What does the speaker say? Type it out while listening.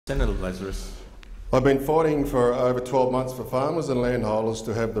Senator Lazarus. I've been fighting for over 12 months for farmers and landholders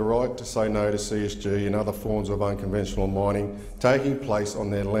to have the right to say no to CSG and other forms of unconventional mining taking place on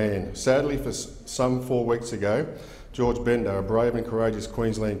their land. Sadly, for some 4 weeks ago, George Bender, a brave and courageous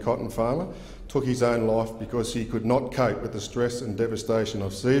Queensland cotton farmer, took his own life because he could not cope with the stress and devastation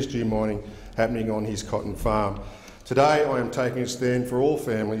of CSG mining happening on his cotton farm. Today I am taking a stand for all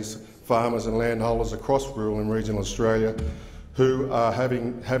families, farmers and landholders across rural and regional Australia who are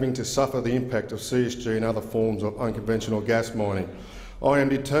having to suffer the impact of CSG and other forms of unconventional gas mining. I am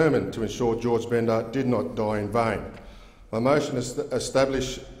determined to ensure George Bender did not die in vain. My motion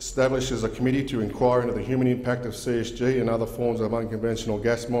establishes a committee to inquire into the human impact of CSG and other forms of unconventional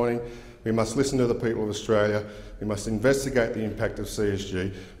gas mining. We must listen to the people of Australia. We must investigate the impact of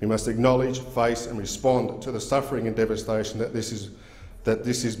CSG. We must acknowledge, face and respond to the suffering and devastation that this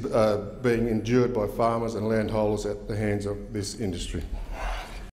is being endured by farmers and landholders at the hands of this industry.